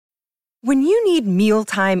When you need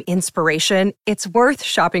mealtime inspiration, it's worth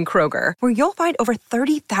shopping Kroger, where you'll find over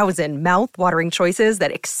 30,000 mouth-watering choices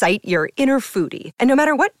that excite your inner foodie. And no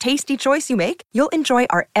matter what tasty choice you make, you'll enjoy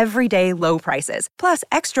our everyday low prices, plus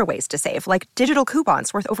extra ways to save, like digital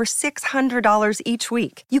coupons worth over $600 each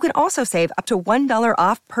week. You can also save up to $1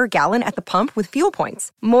 off per gallon at the pump with fuel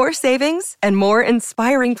points. More savings and more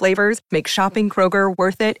inspiring flavors make shopping Kroger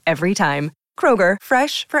worth it every time. Kroger,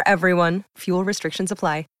 fresh for everyone. Fuel restrictions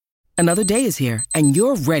apply. Another day is here, and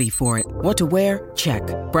you're ready for it. What to wear? Check.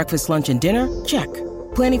 Breakfast, lunch, and dinner? Check.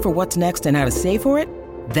 Planning for what's next and how to save for it?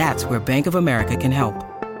 That's where Bank of America can help.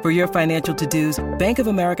 For your financial to-dos, Bank of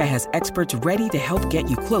America has experts ready to help get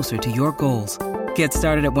you closer to your goals. Get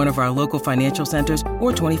started at one of our local financial centers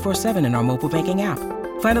or 24/7 in our mobile banking app.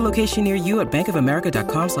 Find a location near you at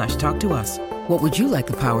bankofamerica.com/talktous. What would you like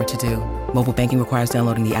the power to do? Mobile banking requires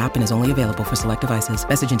downloading the app and is only available for select devices.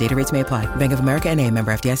 Message and data rates may apply. Bank of America N.A.,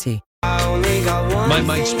 member FDIC. My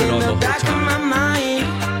mic's been on the whole time.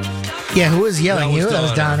 Yeah, who was yelling? That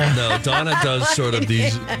was Donna. No, Donna does sort of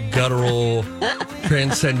these guttural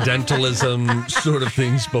transcendentalism sort of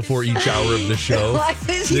things before each hour of the show. Why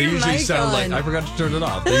is They your usually mic sound on? like, I forgot to turn it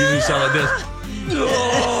off. They usually sound like this.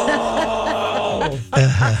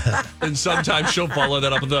 And sometimes she'll follow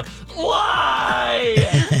that up with a why?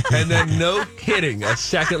 And then no kidding, a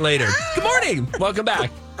second later, good morning, welcome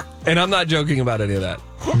back. And I'm not joking about any of that.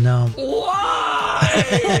 No. Why?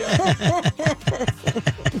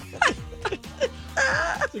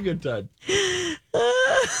 It's a good time.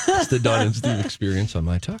 It's the Don and Steve experience on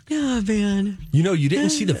My Talk. Oh, man. You know, you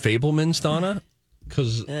didn't see the Fablemans, Donna?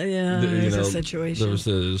 Because there's a situation. There was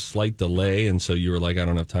a slight delay, and so you were like, I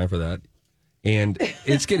don't have time for that. And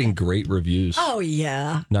it's getting great reviews. Oh,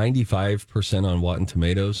 yeah. 95% on Rotten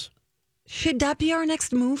Tomatoes. Should that be our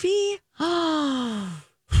next movie?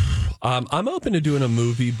 I'm open to doing a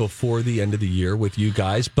movie before the end of the year with you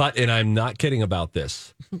guys, and I'm not kidding about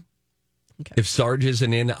this. Okay. If Sarge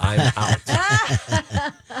isn't in, I'm out.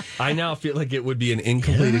 I now feel like it would be an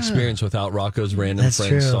incomplete experience without Rocco's random friend,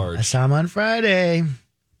 true. Sarge. I saw him on Friday.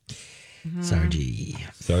 Sargy.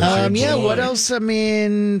 Yeah, boy. what else? I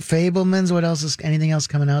mean, Fablemans. What else is anything else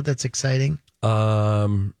coming out that's exciting? We're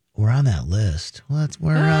on that list.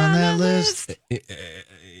 We're on that list.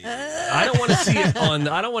 I don't want to see it on.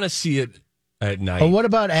 I don't want to see it at night. Oh, what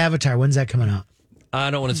about Avatar? When's that coming out? I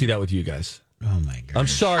don't want to see that with you guys. Oh my god! I'm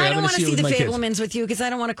sorry. I don't want to see the my kids. Fablemans with you because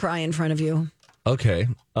I don't want to cry in front of you. Okay.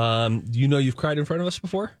 You know you've cried in front of us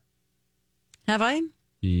before? Have I?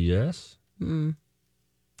 Yes.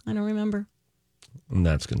 I don't remember. And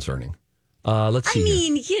that's concerning. Let's see. I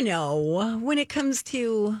mean, you know, when it comes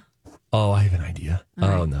to... Oh, I have an idea.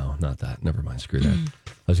 Oh, no, not that. Never mind. Screw that.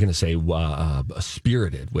 I was going to say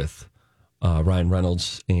Spirited with Ryan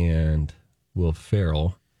Reynolds and Will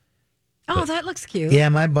Ferrell. Oh, that looks cute. Yeah,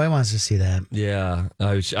 my boy wants to see that. Yeah.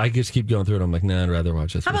 I just keep going through it. I'm like, nah, I'd rather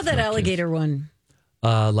watch this. How about that alligator one?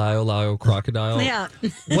 Lio Crocodile. Yeah.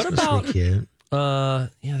 What about... Cute. Yeah,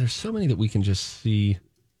 there's so many that we can just see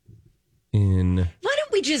in... Why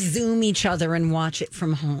don't we just Zoom each other and watch it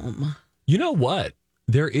from home? You know what?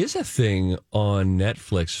 There is a thing on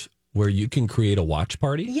Netflix where you can create a watch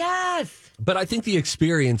party. Yes. But I think the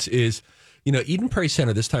experience is, you know, Eden Prairie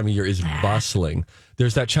Center this time of year is bustling.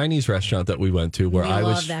 There's that Chinese restaurant that we went to where I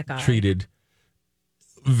was treated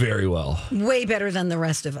very well. Way better than the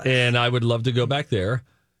rest of us. And I would love to go back there.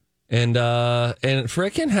 And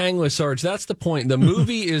frickin' hang with Sarge. That's the point. The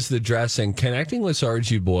movie is the dressing. Connecting with Sarge,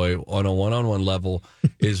 you boy, on a one-on-one level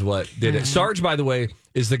is what did it. Sarge, by the way,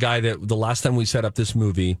 is the guy that the last time we set up this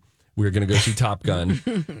movie, we were going to go see Top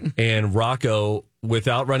Gun. And Rocco,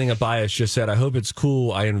 without running a bias, just said, I hope it's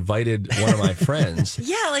cool. I invited one of my friends.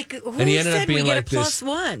 Yeah, like who and he ended said up being we get like a plus this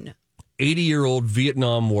one? 80-year-old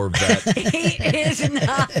Vietnam War vet. He is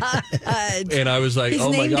not. And I was like, He's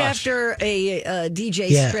oh my named gosh. after a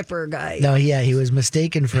DJ stripper guy. No, yeah, he was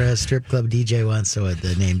mistaken for a strip club DJ once, so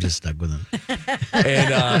the name just stuck with him.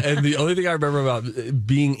 And the only thing I remember about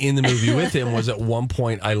being in the movie with him was at one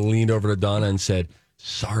point I leaned over to Donna and said,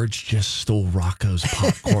 Sarge just stole Rocco's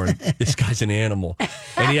popcorn. This guy's an animal.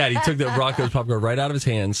 And yeah, he took the Rocco's popcorn right out of his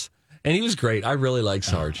hands. And he was great. I really like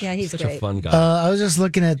Sarge. Yeah, he's such great. a fun guy. I was just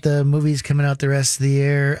looking at the movies coming out the rest of the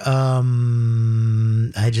year.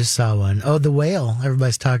 I just saw one. Oh, The Whale.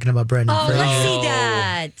 Everybody's talking about Brendan Oh, Fraser. let's see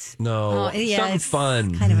that. No, something it's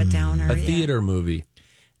fun. Kind of a downer. A theater movie.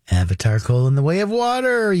 Avatar: The Way of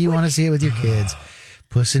Water. You want to see it with your kids.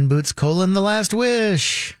 Puss in Boots: The Last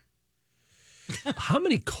Wish. How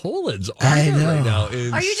many colons are I there know. right now?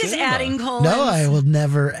 In Are you just cinema? adding colons? No, I will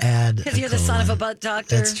never add. Because you're the son of a butt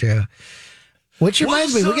doctor. That's true. Which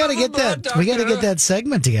reminds me, we got to get that. We got to get that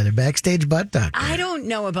segment together, Backstage Butt Doctor. I don't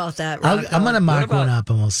know about that, Rocco. I'm going to mock one up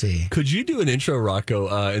and we'll see. Could you do an intro,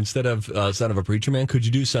 Rocco, instead of Son of a Preacher Man? Could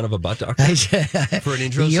you do Son of a Butt Doctor for an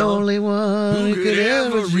intro the song? Only one who could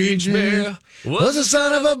ever reach me was the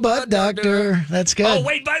son of a butt doctor. That's good. Oh,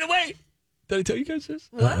 wait, by the way, did I tell you guys this?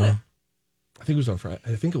 What? I think it was on Friday.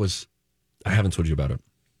 I think it was, I haven't told you about it.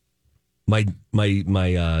 My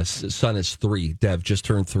son is 3. Dev just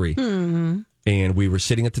turned 3. Mm-hmm. And we were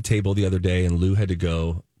sitting at the table the other day, and Lou had to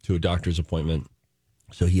go to a doctor's appointment.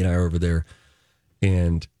 So he and I are over there,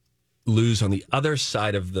 and Lou's on the other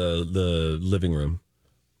side of the living room.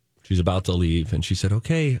 She's about to leave, and she said,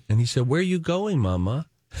 okay. And he said, where are you going, Mama?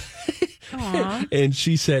 And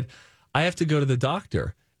she said, I have to go to the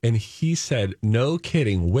doctor. And he said, no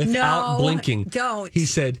kidding, without blinking. Don't. He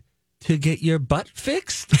said, to get your butt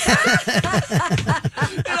fixed? And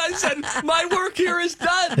I said, my work here is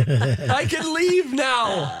done. I can leave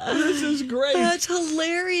now. This is great. That's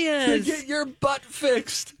hilarious. To get your butt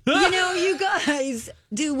fixed. You guys,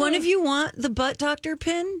 do one of you want the butt doctor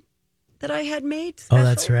pin that I had made? Oh,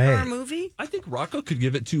 that's right. For our movie? I think Rocco could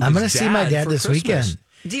give it to I'm going to see my dad this weekend.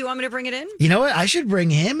 Do you want me to bring it in? You know what? I should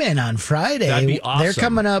bring him in on Friday. That'd be awesome. They're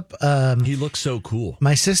coming up. He looks so cool.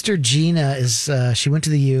 My sister Gina she went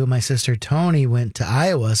to the U. My sister Tony went to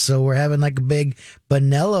Iowa. So we're having like a big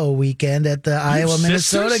Bonello weekend at the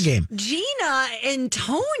Iowa-Minnesota game. Gina and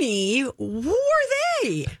Tony, who are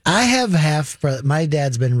they? I have half brother. My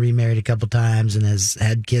dad's been remarried a couple times and has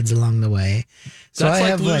had kids along the way. So That's I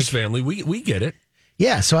like have Lou's family. We get it.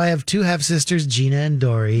 Yeah, so I have 2 half sisters, Gina and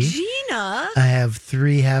Dory. Gina? I have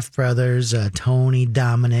 3 half brothers, Tony,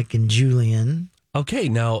 Dominic, and Julian. Okay,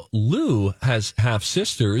 now Lou has half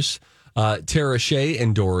sisters, Tara Shea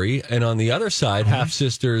and Dory, and on the other side, half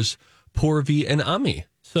sisters, Porvi and Ami.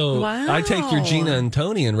 So I take your Gina and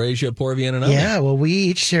Tony and raise you a Porvi and an Ami. Yeah, well, we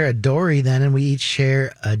each share a Dory then, and we each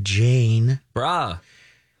share a Jane. Brah.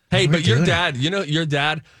 Hey, but your dad, your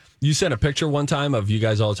dad... You sent a picture one time of you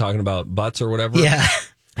guys all talking about butts or whatever. Yeah.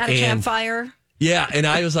 At a campfire. Yeah, and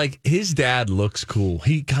I was like, his dad looks cool.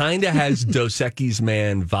 He kind of has Dos Equis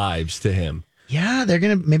Man vibes to him. Yeah,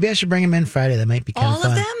 maybe I should bring him in Friday. That might be kind of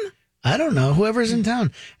fun. All of them? I don't know. Whoever's in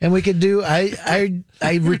town. And we could do, I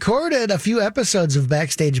recorded a few episodes of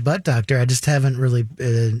Backstage Butt Doctor. I just haven't really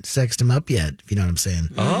sexed him up yet, if you know what I'm saying.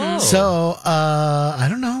 Oh. So, I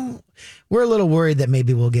don't know. We're a little worried that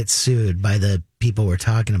maybe we'll get sued by the people we're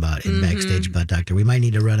talking about in Backstage Butt Doctor. We might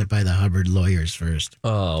need to run it by the Hubbard lawyers first.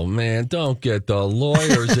 Oh, man, don't get the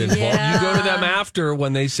lawyers involved. You go to them after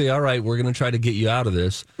when they say, all right, we're going to try to get you out of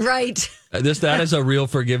this. Right. That is a real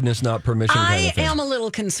forgiveness, not permission kind of thing. I am a little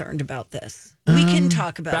concerned about this. We can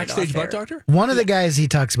talk about Backstage it Butt Doctor? One of the guys he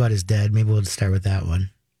talks about is dead. Maybe we'll start with that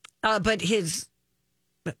one. But his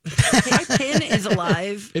pin is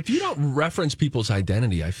alive. If you don't reference people's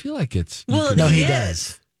identity, I feel like it's... Well, no, he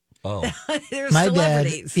does. Oh. There's My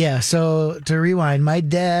celebrities. dad, yeah. So to rewind, my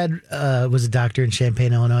dad was a doctor in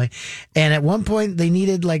Champaign, Illinois, and at one point they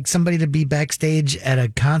needed like somebody to be backstage at a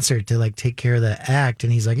concert to like take care of the act,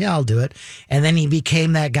 and he's like, "Yeah, I'll do it." And then he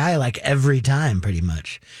became that guy like every time, pretty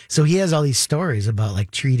much. So he has all these stories about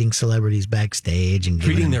like treating celebrities backstage and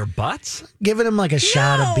Treating their butts? giving them like a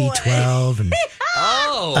shot of B12 and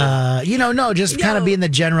just kind of being the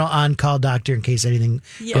general on-call doctor in case anything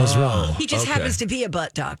goes wrong. He just happens to be a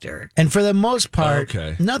butt doctor. And for the most part,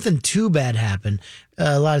 nothing too bad happened.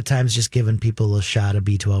 A lot of times just giving people a shot of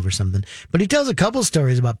B12 or something. But he tells a couple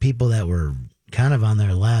stories about people that were kind of on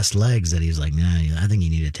their last legs that he's like, nah, I think you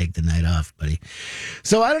need to take the night off, buddy.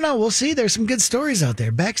 So I don't know. We'll see. There's some good stories out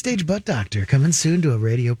there. Backstage Butt Doctor coming soon to a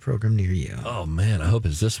radio program near you. Oh, man. I hope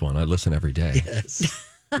it's this one. I listen every day. Yes.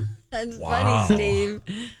 That's funny, Steve.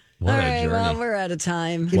 What All a right, journey. well, we're out of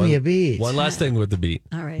time. Give me a beat. One last thing with the beat.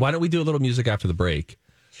 All right. Why don't we do a little music after the break?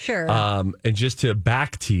 Sure. And just to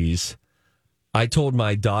back tease, I told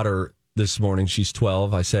my daughter this morning, she's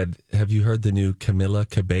 12, I said, have you heard the new Camila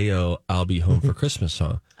Cabello I'll Be Home for Christmas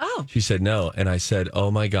song? Oh. She said no. And I said,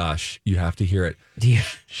 oh my gosh, you have to hear it.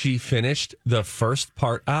 She finished the first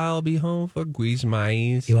part, I'll be home for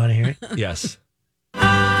Christmas. You want to hear it? Yes.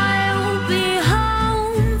 I'll be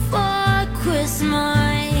home for Christmas.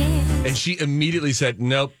 And she immediately said,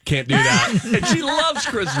 nope, can't do that. And she loves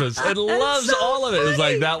Christmas and loves all of it. It was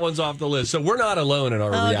like, that one's off the list. So we're not alone in our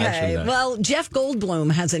reaction to that. Well, Jeff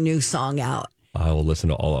Goldblum has a new song out. I will listen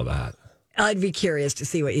to all of that. I'd be curious to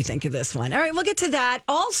see what you think of this one. All right, we'll get to that.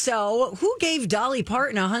 Also, who gave Dolly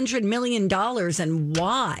Parton $100 million and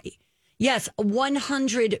why? Yes,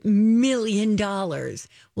 $100 million.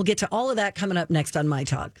 We'll get to all of that coming up next on My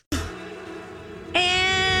Talk.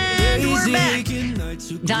 And we're we're back.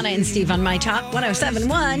 Donna and Steve on My Talk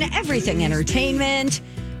 107.1, Everything Entertainment.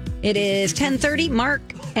 It is 10:30, Mark,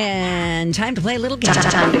 and time to play a little game.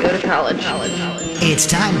 Time to go to college. It's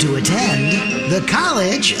time to attend the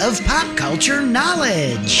College of Pop Culture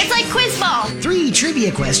Knowledge. It's like quiz ball. 3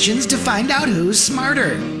 trivia questions to find out who's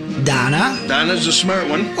smarter. Donna Donna's a smart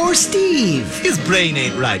one. or Steve. His brain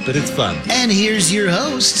ain't right, but it's fun. And here's your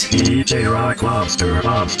host, DJ Rock Lobster.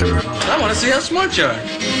 I want to see how smart you are.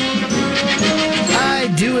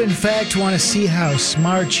 I do, in fact, want to see how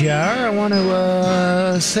smart you are. I want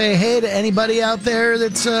to say hey to anybody out there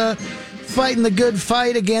that's fighting the good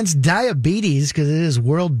fight against diabetes, because it is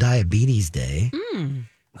World Diabetes Day.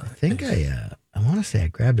 I think I want to say I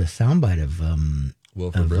grabbed a soundbite of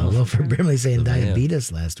Wilford Brimley saying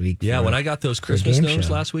diabetes last week. Yeah, when I got those Christmas game gnomes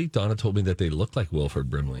show. last week, Donna told me that they looked like Wilford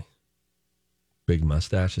Brimley. Big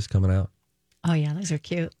mustaches coming out. Oh, yeah, those are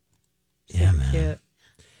cute. Yeah, man. Cute.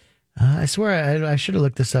 I swear I should have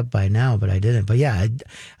looked this up by now, but I didn't. But yeah,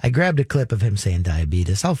 I grabbed a clip of him saying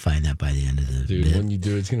diabetes. I'll find that by the end of the Dude, bit. when you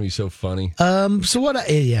do it, it's going to be so funny. So what?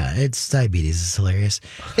 It's diabetes. It's hilarious.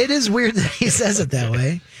 It is weird that he says it that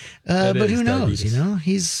way, but is who knows? diabetes. You know,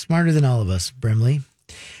 he's smarter than all of us. Brimley.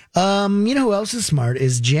 You know who else is smart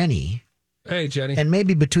is Jenny, Hey, Jenny. and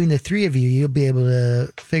maybe between the three of you, you'll be able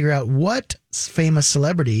to figure out what famous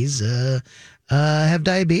celebrities have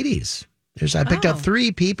diabetes. I picked out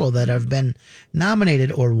 3 people that have been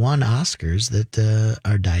nominated or won Oscars that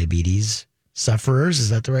are diabetes sufferers. Is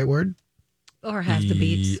that the right word? Or have the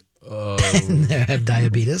beats. They have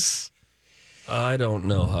diabetes. I don't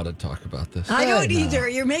know how to talk about this. I don't either.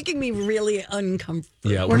 You're making me really uncomfortable.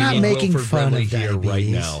 Yeah, We're we not need making Wilford fun Brimley of here right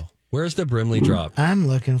diabetes. now. Where's the Brimley drop? I'm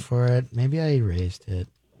looking for it. Maybe I erased it.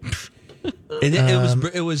 And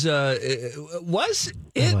was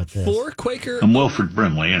it about this? for Quaker? I'm Wilford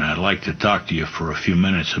Brimley, and I'd like to talk to you for a few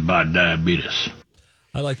minutes about diabetes.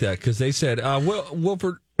 I like that because they said,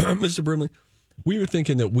 Wilford, Mr. Brimley, we were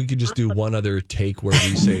thinking that we could just do one other take where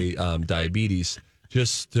we say diabetes,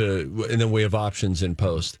 and then we have options in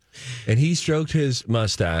post. And he stroked his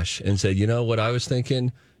mustache and said, you know what I was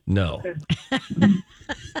thinking? No.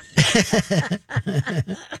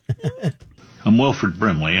 I'm Wilford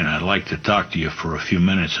Brimley, and I'd like to talk to you for a few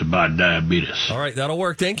minutes about diabetes. All right, that'll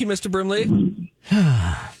work. Thank you, Mr. Brimley.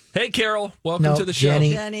 Hey, Carol. Welcome No, to the show.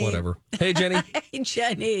 Jenny. Whatever. Hey, Jenny. Hey,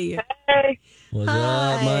 Jenny. What's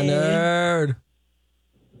up, my nerd?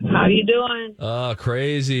 How you doing? Oh,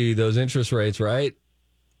 crazy. Those interest rates, right?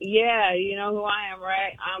 Yeah, you know who I am,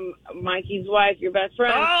 right? I'm Mikey's wife, your best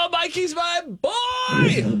friend. Oh, Mikey's my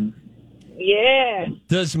boy. Yeah.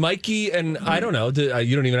 Does Mikey, and I don't know,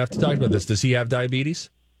 you don't even have to talk about this. Does he have diabetes?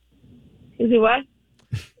 Is he what?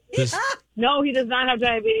 Does, No, he does not have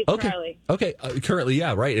diabetes currently. Okay. Currently,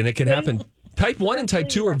 yeah, right. And it can happen. Type 1 and type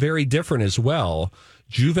 2 are very different as well.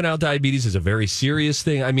 Juvenile diabetes is a very serious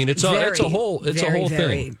thing. I mean, it's a whole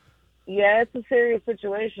thing. Yeah, it's a serious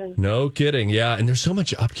situation. No kidding. Yeah, and there's so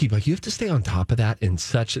much upkeep. Like you have to stay on top of that in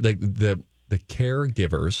such the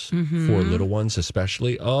caregivers for little ones,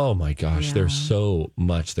 especially. Oh my gosh, there's so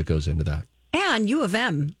much that goes into that. And U of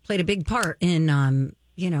M played a big part in,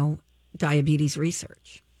 diabetes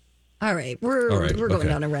research. All right, we're going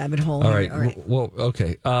down a rabbit hole. All here. right. Well,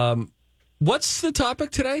 okay. What's the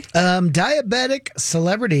topic today? Diabetic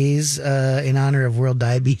celebrities in honor of World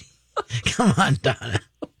Diabetes. Come on, Donna.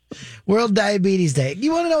 World Diabetes Day.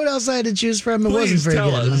 You want to know what else I had to choose from? It Please wasn't very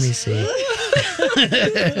tell good. us. Let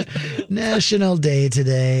me see. National Day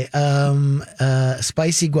today.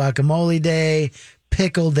 Spicy Guacamole Day,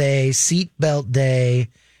 Pickle Day, Seatbelt Day,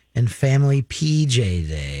 and Family PJ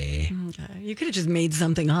Day. Okay. You could have just made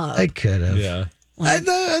something up. I could have. Yeah.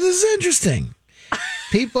 This is interesting.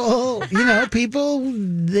 People,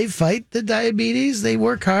 they fight the diabetes. They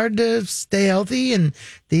work hard to stay healthy. And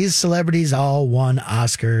these celebrities all won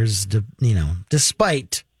Oscars,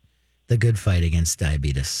 despite the good fight against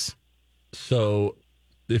diabetes. So,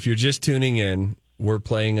 if you're just tuning in, we're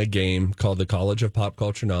playing a game called the College of Pop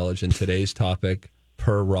Culture Knowledge, and today's topic,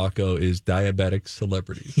 per Rocco, is diabetic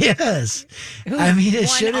celebrities. Yes. I mean, it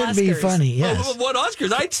shouldn't be funny. Yes. What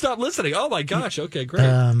Oscars? I'd stop listening. Oh, my gosh. Okay, great.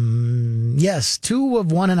 Yes, 2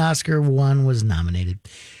 have won an Oscar. 1 was nominated.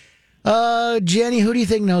 Jenny, who do you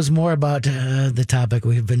think knows more about the topic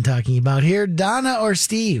we've been talking about here, Donna or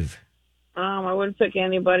Steve? I wouldn't pick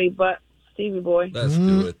anybody but Stevie Boy. Let's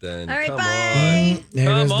do it then. All right, Come bye. on. There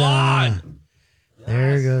Come goes Donna. on.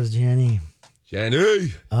 There goes Jenny.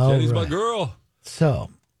 Jenny. All Jenny's my right. girl. So,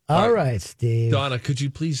 all right, Steve. Donna, could you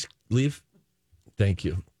please leave? Thank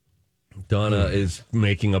you. Donna is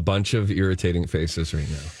making a bunch of irritating faces right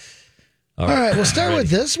now. All right, we'll start with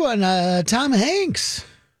this one. Tom Hanks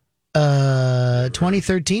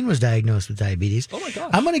 2013 was diagnosed with diabetes. Oh, my gosh.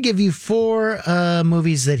 I'm going to give you 4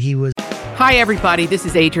 movies that he was. Hi, everybody. This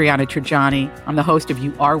is Adriana Trajani. I'm the host of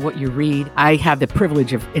You Are What You Read. I have the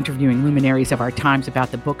privilege of interviewing luminaries of our times about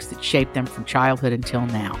the books that shaped them from childhood until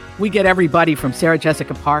now. We get everybody from Sarah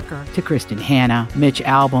Jessica Parker to Kristen Hanna, Mitch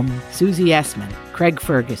Albom, Susie Essman, Craig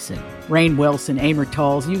Ferguson, Rainn Wilson, Amor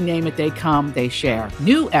Tolls, you name it, they come, they share.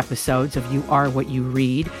 New episodes of You Are What You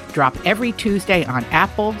Read drop every Tuesday on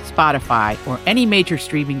Apple, Spotify, or any major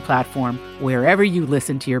streaming platform wherever you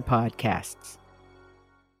listen to your podcasts.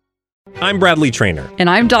 I'm Bradley Trainer. And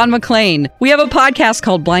I'm Don McClain. We have a podcast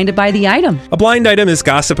called Blinded by the Item. A blind item is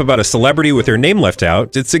gossip about a celebrity with their name left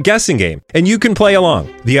out. It's a guessing game, and you can play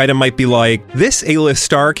along. The item might be like, this A-list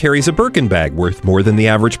star carries a Birkin bag worth more than the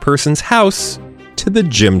average person's house to the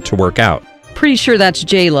gym to work out. Pretty sure that's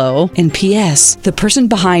J-Lo. And P.S. the person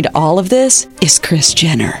behind all of this is Kris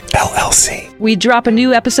Jenner, LLC. We drop a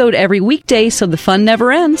new episode every weekday so the fun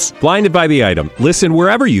never ends. Blinded by the Item. Listen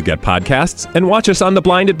wherever you get podcasts and watch us on the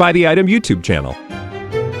Blinded by the Item YouTube channel.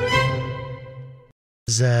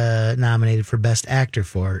 Was nominated for Best Actor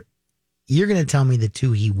for. You're going to tell me the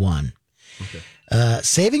 2 he won. Okay.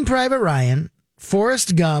 Saving Private Ryan,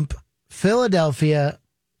 Forrest Gump, Philadelphia,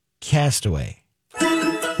 Castaway.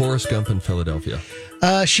 Forrest Gump in Philadelphia.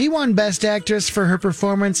 She won Best Actress for her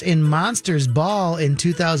performance in Monsters Ball in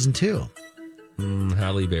 2002.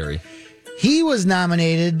 Halle Berry. He was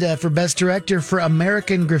nominated for Best Director for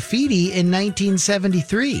American Graffiti in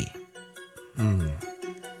 1973.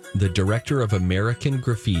 The director of American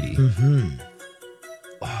Graffiti. Mm-hmm.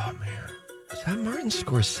 Oh, man. Is that Martin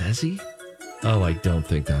Scorsese? Oh, I don't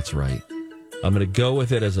think that's right. I'm going to go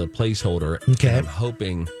with it as a placeholder. Okay. I'm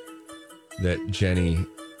hoping that Jenny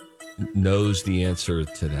knows the answer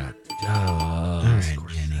to that. All right,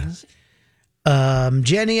 Jenny.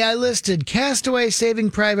 Jenny, I listed Castaway, Saving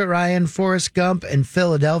Private Ryan, Forrest Gump, and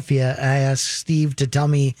Philadelphia. I asked Steve to tell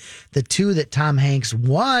me the 2 that Tom Hanks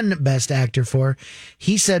won Best Actor for.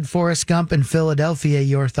 He said Forrest Gump and Philadelphia.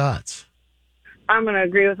 Your thoughts? I'm going to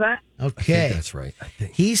agree with that. Okay. I think that's right.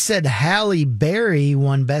 He said Halle Berry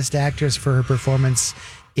won Best Actress for her performance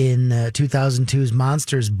in 2002's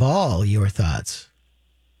Monsters Ball. Your thoughts?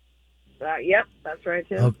 Yep, that's right,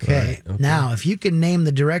 too. Okay. Right, okay. Now, if you can name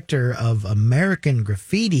the director of American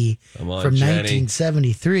Graffiti from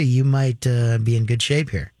 1973, you might be in good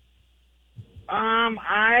shape here.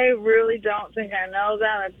 I really don't think I know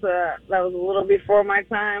that. That was a little before my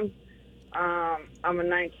time. I'm a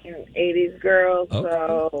 1980s girl,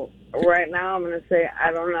 so right now I'm going to say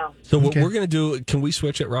I don't know. So what we're going to do, can we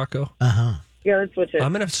switch it, Rocco? Uh-huh. Yeah, let's switch it.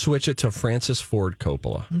 I'm going to switch it to Francis Ford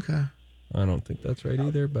Coppola. Okay. I don't think that's right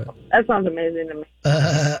either, but... That sounds amazing to me.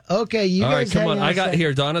 Okay, you All guys right, come on. I got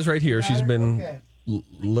here. Donna's right here. She's been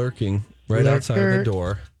lurking right outside the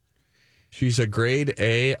door. She's a grade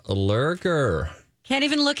A lurker. Can't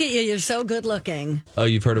even look at you. You're so good looking. Oh,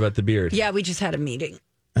 you've heard about the beard? Yeah, we just had a meeting.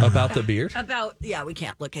 About the beard? We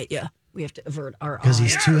can't look at you. We have to avert our eyes. Because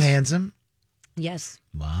he's too handsome? Yes.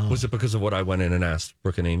 Wow. Was it because of what I went in and asked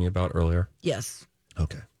Brooke and Amy about earlier? Yes.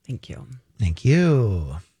 Okay. Thank you. Thank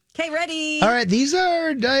you. Okay, ready? All right, these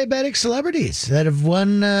are diabetic celebrities that have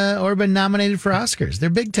won or been nominated for Oscars. They're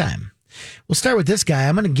big time. We'll start with this guy.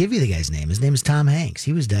 I'm going to give you the guy's name. His name is Tom Hanks.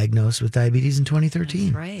 He was diagnosed with diabetes in 2013.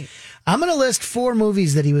 That's right. I'm going to list 4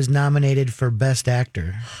 movies that he was nominated for Best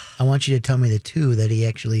Actor. I want you to tell me the 2 that he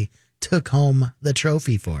actually took home the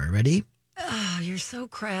trophy for. Ready? Oh, you're so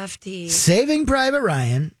crafty. Saving Private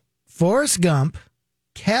Ryan, Forrest Gump,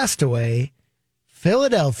 Castaway,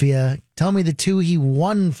 Philadelphia. Tell me the 2 he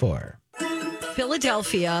won for.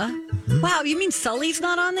 Philadelphia. Mm-hmm. Wow, you mean Sully's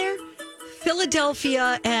not on there?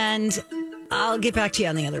 Philadelphia, and I'll get back to you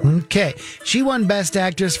on the other one. Okay. She won Best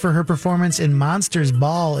Actress for her performance in Monsters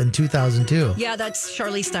Ball in 2002. Yeah, that's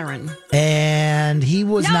Charlize Theron. And he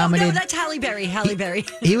was nominated... No, that's Halle Berry. Halle Berry.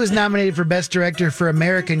 He was nominated for Best Director for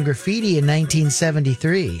American Graffiti in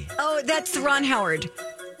 1973. Oh, that's Ron Howard.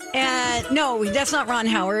 No, that's not Ron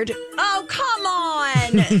Howard. Oh, come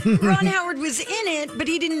on. Ron Howard was in it, but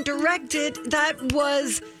he didn't direct it. That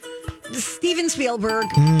was Steven Spielberg.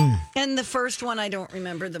 And the first one, I don't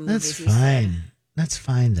remember the movie. That's fine. That's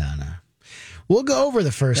fine, Donna. We'll go over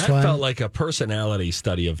the first one. That felt like a personality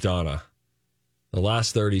study of Donna. The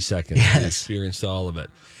last 30 seconds. Yes. You experienced all of it.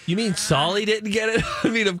 You mean Sully didn't get it? I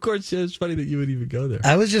mean, of course, it's funny that you would even go there.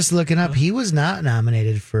 I was just looking up. He was not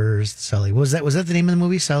nominated for Sully. Was that the name of the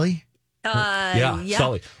movie, Sully? Yeah,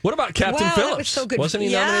 Sully. What about Captain Phillips? That was so good. Wasn't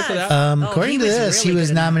he nominated for that? According to this, he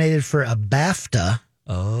was nominated for a BAFTA.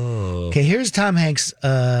 Oh. Okay, here's Tom Hanks'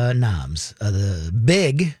 noms. The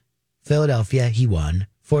Big, Philadelphia, he won.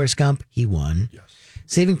 Forrest Gump, he won. Yes.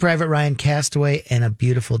 Saving Private Ryan, Castaway, and A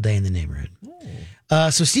Beautiful Day in the Neighborhood.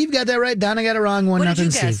 So Steve got that right. Donna got it wrong. What Nothing.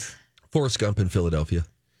 did you guess? Steve. Forrest Gump in Philadelphia.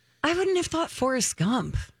 I wouldn't have thought Forrest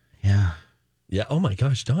Gump. Yeah. Yeah. Oh my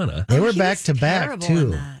gosh, Donna. They were back to back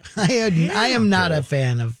too. I am not a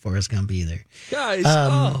fan of Forrest Gump either. Guys,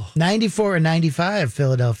 94 and 95,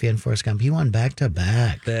 Philadelphia and Forrest Gump. He won back to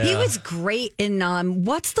back. Yeah. He was great in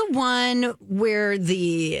what's the one where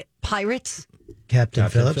the pirates? Captain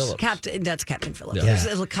Phillips. That's Captain Phillips. Yeah.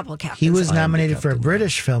 There's a couple of captains. He was nominated for a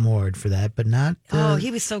British Film Award for that, but not.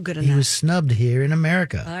 He was so good in that. He was snubbed here in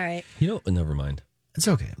America. All right. Never mind. It's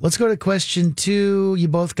okay. Let's go to question 2. You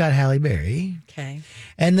both got Halle Berry. Okay.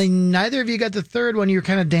 And then neither of you got the third one. You were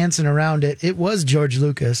kind of dancing around it. It was George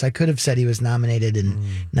Lucas. I could have said he was nominated in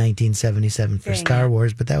 1977 for Star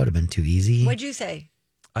Wars, but that would have been too easy. What'd you say?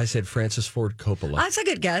 I said Francis Ford Coppola. That's a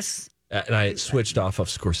good guess. And I switched off of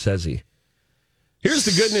Scorsese. Here's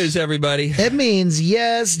the good news, everybody. It means,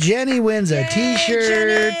 yes, Jenny wins a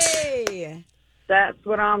T-shirt. Jenny! That's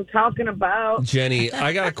what I'm talking about. Jenny,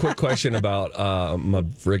 I got a quick question about my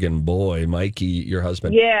friggin' boy, Mikey, your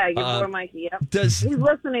husband. Yeah, your boy Mikey, yep. He's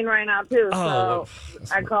listening right now, too, so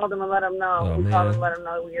I called him and let him know. We called him and let him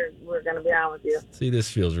know we're going to be on with you. See,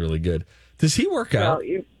 this feels really good. Does he work out?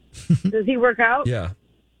 Does he work out? Yeah.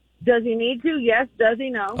 Does he need to? Yes. Does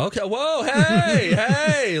he? No. Okay. Whoa.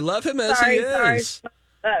 Hey. Love him as he is. Sorry.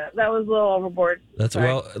 That was a little overboard.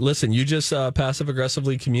 Well, listen, you just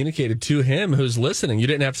passive-aggressively communicated to him who's listening. You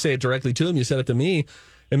didn't have to say it directly to him. You said it to me.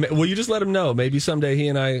 And will you just let him know? Maybe someday he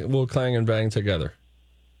and I will clang and bang together.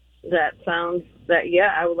 I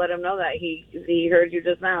will let him know that he heard you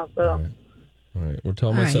just now. So. All right. We're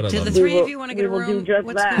telling him I said I love him. Do the three of you want to get a room? Do just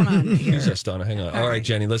What's that. going on here? Jesus, Donna, hang on. All right,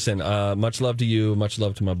 Jenny, listen, much love to you. Much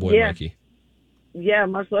love to my boy, Mikey. Yeah,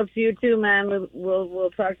 much love to you too, man. We'll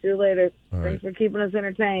talk to you later. Thanks for keeping us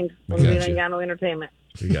entertained when we ain't got no entertainment.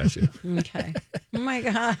 We got you. Okay. Oh my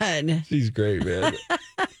God. She's great, man.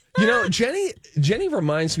 Jenny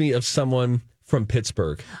reminds me of someone from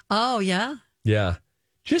Pittsburgh. Oh, yeah? Yeah.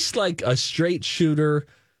 Just like a straight shooter.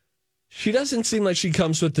 She doesn't seem like she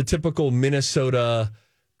comes with the typical Minnesota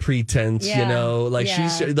pretense,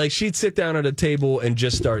 she'd sit down at a table and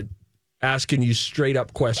just start asking you straight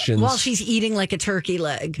up questions while she's eating like a turkey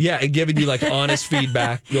leg. Yeah, and giving you like honest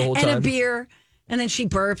feedback the whole time. And a beer. And then she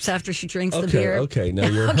burps after she drinks the beer. Okay, now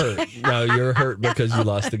you're hurt. Now you're hurt because you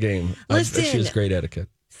lost the game. Listen, she has great etiquette.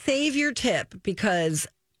 Save your tip because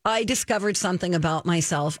I discovered something about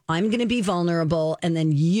myself. I'm going to be vulnerable and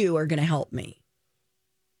then you are going to help me.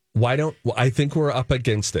 I think we're up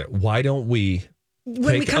against it. Why don't we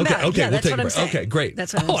when we come back? Okay, that's what I'm saying. Okay, great.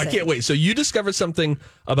 That's what I'm saying. I can't wait. So you discovered something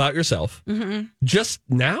about yourself just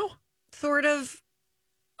now? Sort of.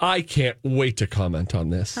 I can't wait to comment on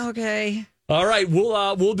this. Okay. All right,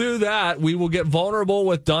 we'll do that. We will get vulnerable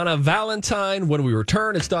with Donna Valentine when we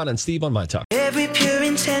return. It's Donna and Steve on My Talk. Every pure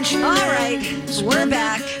intention. All right, we're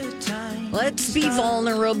back. Let's be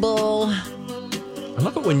vulnerable. I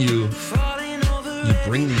love it when you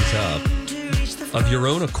bring these up of your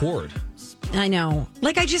own accord. I know.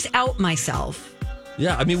 Like I just out myself.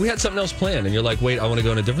 Yeah, I mean, we had something else planned, and you're like, "Wait, I want to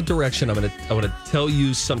go in a different direction. I want to tell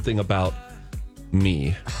you something about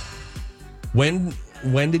me."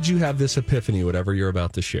 When did you have this epiphany, whatever you're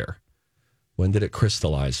about to share? When did it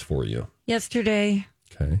crystallize for you? Yesterday.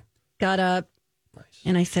 Okay. Got up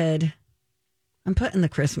and I said, I'm putting the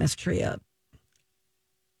Christmas tree up.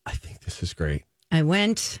 I think this is great. I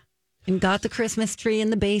went and got the Christmas tree in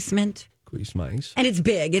the basement. Grease mice. And it's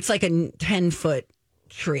big. It's like a 10-foot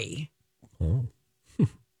tree. Oh.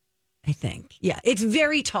 I think. Yeah, it's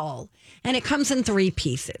very tall. And it comes in 3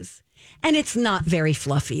 pieces. And it's not very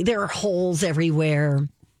fluffy. There are holes everywhere.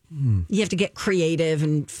 You have to get creative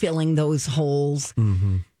in filling those holes.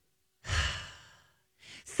 Mm-hmm.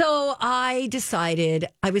 So I decided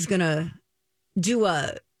I was going to do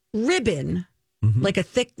a ribbon, like a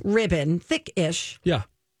thick ribbon, thick-ish. Yeah.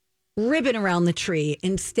 Ribbon around the tree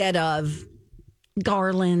instead of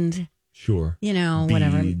garland. Sure. Beads.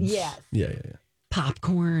 Whatever. Yes. Yeah.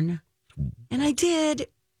 Popcorn. And I did.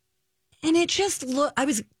 And it just looked, I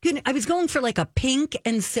was going for like a pink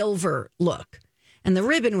and silver look. And the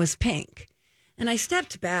ribbon was pink. And I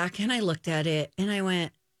stepped back and I looked at it and I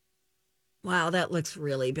went, wow, that looks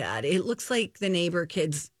really bad. It looks like the neighbor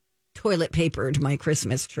kids toilet papered my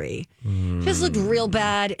Christmas tree. Just looked real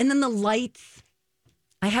bad. And then the lights,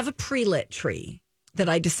 I have a pre-lit tree that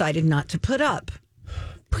I decided not to put up.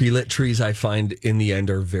 Pre-lit trees, I find in the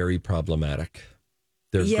end are very problematic.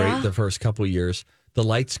 They're great the first couple of years. The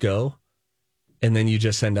lights go. And then you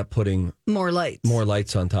just end up putting more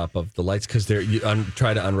lights on top of the lights because you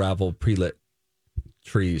try to unravel pre-lit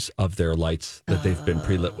trees of their lights that they've been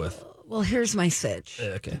pre-lit with? Well, here's my sitch.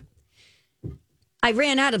 Okay. I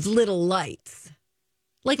ran out of little lights,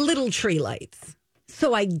 like little tree lights.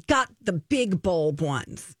 So I got the big bulb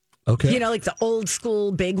ones. Okay. You know, like the old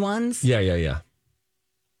school big ones. Yeah. And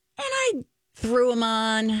I threw them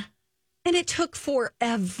on, and it took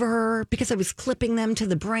forever because I was clipping them to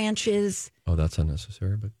the branches. Oh, that's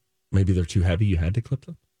unnecessary, but maybe they're too heavy. You had to clip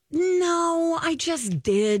them? No, I just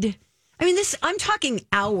did. I mean, I'm talking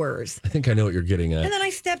hours. I think I know what you're getting at. And then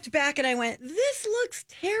I stepped back and I went, this looks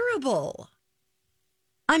terrible.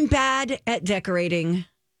 I'm bad at decorating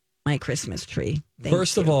my Christmas tree.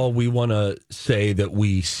 First of all, we want to say that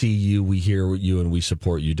we see you, we hear you, and we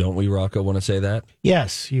support you. Don't we, Rocco? Want to say that?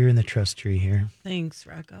 Yes, you're in the trust tree here. Thanks,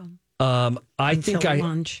 Rocco. I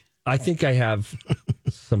think I have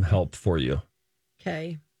some help for you.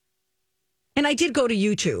 Okay. And I did go to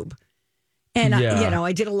YouTube. And,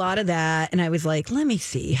 I did a lot of that. And I was like, let me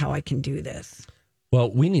see how I can do this.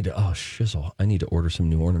 Well, we need to, shizzle. I need to order some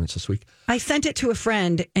new ornaments this week. I sent it to a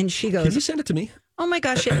friend and she goes, can you send it to me? Oh my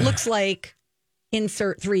gosh, it looks like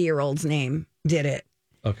insert 3-year-old's name did it.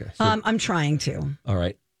 Okay. So, I'm trying to. All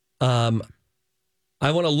right.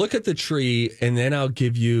 I want to look at the tree and then I'll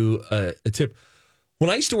give you a tip. When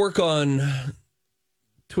I used to work on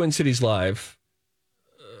Twin Cities Live,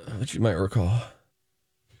 which you might recall,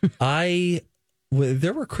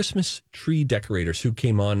 there were Christmas tree decorators who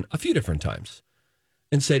came on a few different times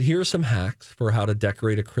and said, here are some hacks for how to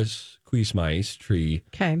decorate a Christmas tree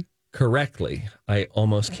correctly. I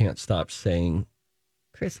almost can't stop saying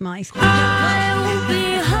Christmas. I'll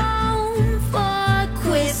be home for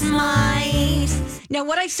Christmas. Now,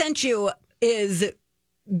 what I sent you is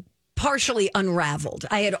partially unraveled.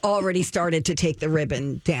 I had already started to take the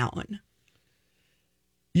ribbon down.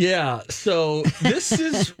 Yeah, so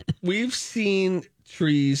we've seen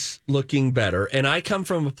trees looking better. And I come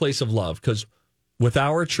from a place of love because with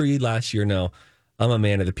our tree last year, now I'm a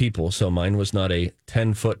man of the people. So mine was not a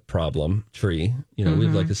 10-foot problem tree. We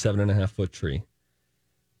have like a 7.5-foot tree.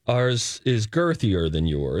 Ours is girthier than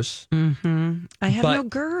yours. Mm-hmm. I have no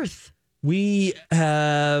girth. We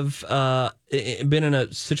have been in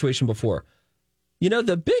a situation before.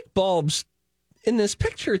 The big bulbs in this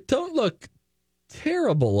picture don't look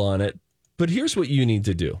terrible on it, but here's what you need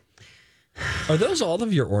to do. Are those all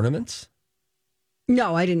of your ornaments?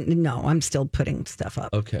 No, I didn't. No, I'm still putting stuff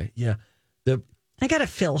up. Okay, yeah. I got to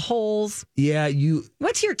fill holes. Yeah,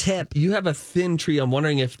 What's your tip? You have a thin tree. I'm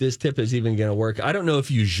wondering if this tip is even going to work. I don't know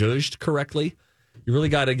if you zhuzhed correctly. You really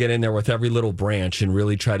got to get in there with every little branch and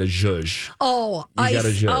really try to zhuzh. Oh, I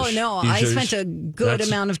spent a good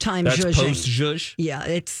amount of time zhuzhing. That's post-zhuzh?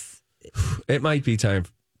 Yeah, it might be time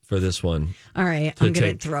for this one. All right, I'm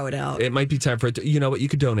going to throw it out. It might be time for it. You know what? You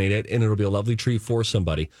could donate it, and it'll be a lovely tree for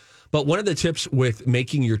somebody. But one of the tips with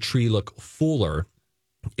making your tree look fuller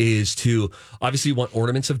is to obviously you want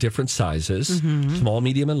ornaments of different sizes, small,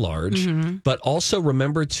 medium, and large. But also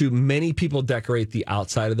remember many people decorate the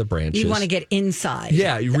outside of the branches. You want to get inside.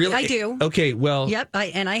 Yeah, you really. I do. Okay, well. Yep,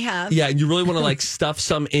 I have. Yeah, you really want to stuff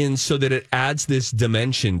some in so that it adds this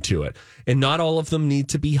dimension to it. And not all of them need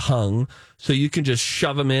to be hung. So you can just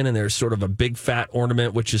shove them in and there's sort of a big fat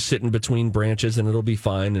ornament which is sitting between branches and it'll be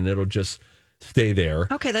fine and it'll just stay there.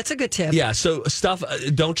 Okay, that's a good tip. Yeah, so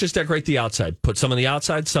don't just decorate the outside. Put some on the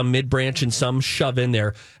outside, some mid-branch, and some shove in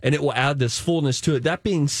there, and it will add this fullness to it. That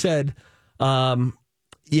being said, it's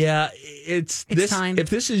time.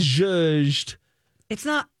 If this is zhuzhed... It's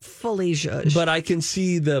not fully zhuzhed. But I can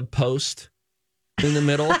see the post in the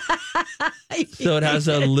middle. So it has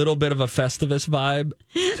a little bit of a Festivus vibe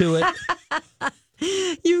to it.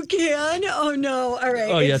 You can? Oh, no. All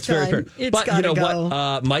right. Oh, yeah, it's very fair. It's but you know go.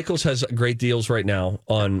 what? Michael's has great deals right now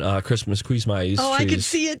on Christmas Quizmaïs. Oh, I can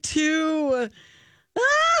see it too.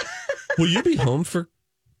 Will you be home for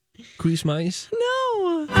Quizmaïs?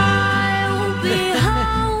 No. I'll be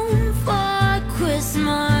home for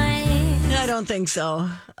Christmas. I don't think so.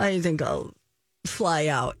 I think I'll fly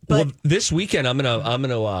out. But this weekend I'm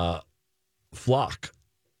gonna flock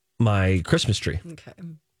my Christmas tree. Okay.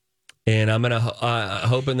 And I'm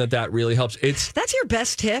hoping that really helps. That's your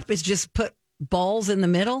best tip is just put balls in the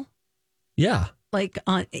middle? Yeah. Like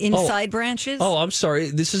on inside branches? Oh, I'm sorry.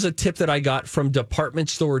 This is a tip that I got from department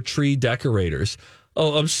store tree decorators.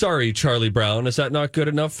 Oh, I'm sorry, Charlie Brown. Is that not good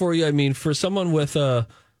enough for you? I mean, for someone with a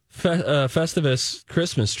Festivus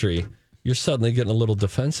Christmas tree, you're suddenly getting a little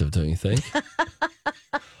defensive, don't you think?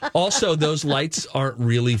 Also, those lights aren't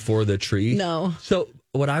really for the tree. No. So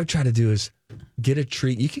what I would try to do is get a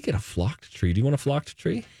tree. You could get a flocked tree. Do you want a flocked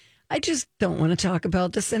tree? I just don't want to talk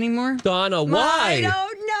about this anymore. Donna, why? I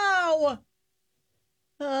don't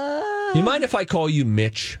know. You mind if I call you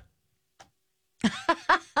Mitch?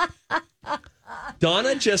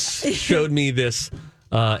 Donna just showed me this.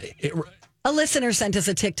 A listener sent us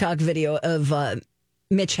a TikTok video of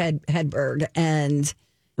Mitch Hedberg, and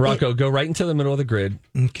Rocco, go right into the middle of the grid.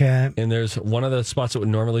 Okay. And there's one of the spots that would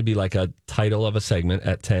normally be like a title of a segment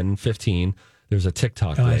at 10:15. There's a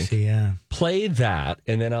TikTok link. I see, yeah. Play that,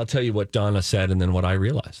 and then I'll tell you what Donna said and then what I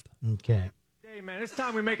realized. Okay. Hey, man, it's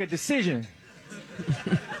time we make a decision.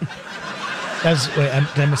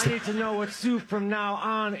 I need to know what soup from now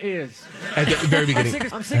on is. At the very beginning.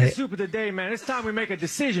 I'm sick of soup of the day, man. It's time we make a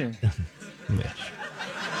decision. Mitch.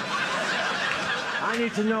 I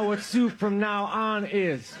need to know what soup from now on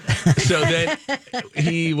is. So then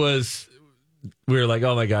we were like,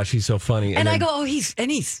 oh my gosh, he's so funny. And then, I go, he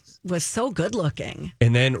was so good looking.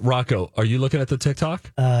 And then Rocco, are you looking at the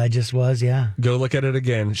TikTok? I just was, yeah. Go look at it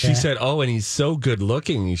again. Yeah. She said, oh, and he's so good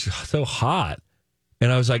looking. He's so hot.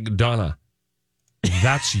 And I was like, Donna,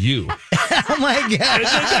 that's you. Oh my God.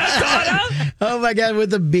 Isn't that Donna? Oh my God,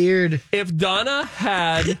 with the beard. If Donna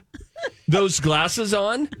had those glasses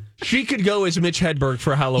on, she could go as Mitch Hedberg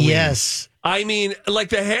for Halloween. Yes. I mean, like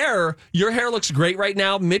the hair, your hair looks great right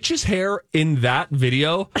now. Mitch's hair in that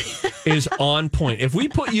video is on point. If we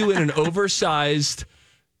put you in an oversized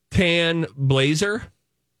tan blazer,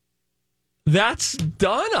 that's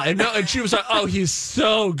Donna. And she was like, oh, he's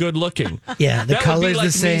so good looking. Yeah, the that color's would be like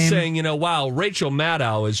the same. me saying, wow, Rachel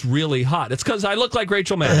Maddow is really hot. It's because I look like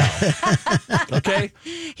Rachel Maddow. Okay?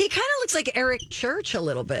 He kind of looks like Eric Church a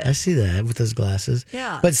little bit. I see that with those glasses.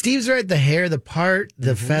 Yeah. But Steve's right. The hair, the part,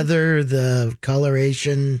 the feather, the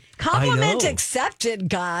coloration. Compliment accepted,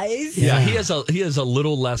 guys. Yeah, he has a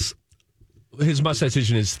little less. His mustache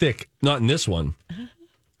is thick. Not in this one.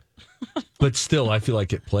 But still, I feel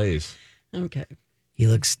like it plays. Okay. He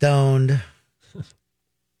looks stoned.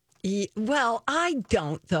 Well, I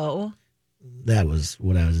don't, though. That was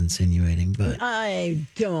what I was insinuating, but I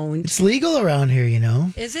don't. it's legal around here, you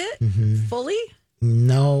know. Is it? Mm-hmm. Fully?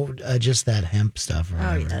 No, just that hemp stuff. Or Oh,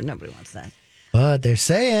 whatever. yeah. Nobody wants that. But they're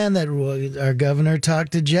saying that our governor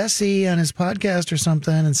talked to Jesse on his podcast or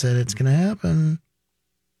something and said it's going to happen.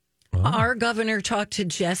 Oh. Our governor talked to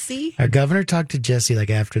Jesse. Our governor talked to Jesse like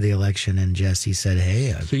after the election, and Jesse said,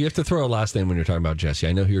 "Hey, So you have to throw a last name when you're talking about Jesse.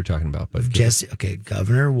 I know who you're talking about, but Jesse." Okay,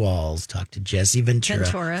 Governor Walz talked to Jesse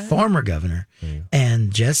Ventura, former governor,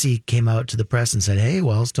 and Jesse came out to the press and said, "Hey,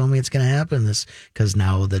 Walz told me it's going to happen this because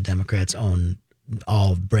now the Democrats own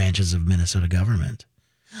all branches of Minnesota government."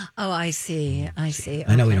 Oh, I see. I see.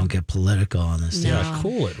 I know we Okay. don't get political on this. No. Yeah,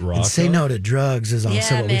 cool it, Rocco. And say no to drugs is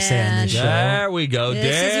also what we say on this show. There we go.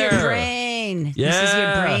 This is your brain. Yeah. This is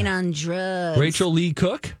your brain on drugs. Rachel Lee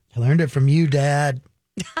Cook. I learned it from you, Dad.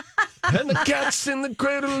 And the cat's in the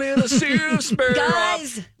cradle in a Sears spare.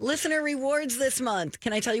 Guys, listener rewards this month.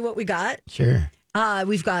 Can I tell you what we got? Sure.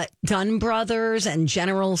 We've got Dunn Brothers and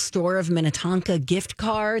General Store of Minnetonka gift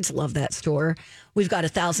cards. Love that store. We've got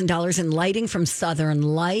 $1,000 in lighting from Southern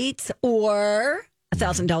Lights, or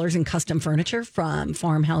 $1,000 in custom furniture from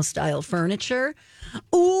Farmhouse Style Furniture,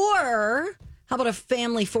 or how about a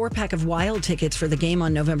family 4-pack of Wild tickets for the game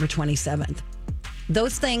on November 27th?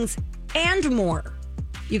 Those things and more.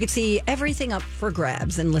 You could see everything up for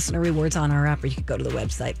grabs and listener rewards on our app, or you could go to the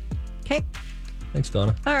website. Okay. Thanks,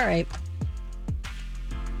 Donna. All right.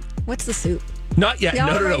 What's the soup? Not yet. Yeah,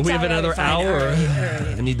 No. all We have right, another fine. hour. All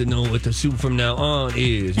right. I need to know what the soup from now on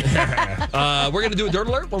is. We're going to do a dirt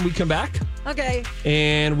alert when we come back. Okay.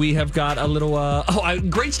 And we have got a little,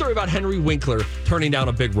 great story about Henry Winkler turning down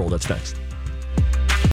a big role. That's next.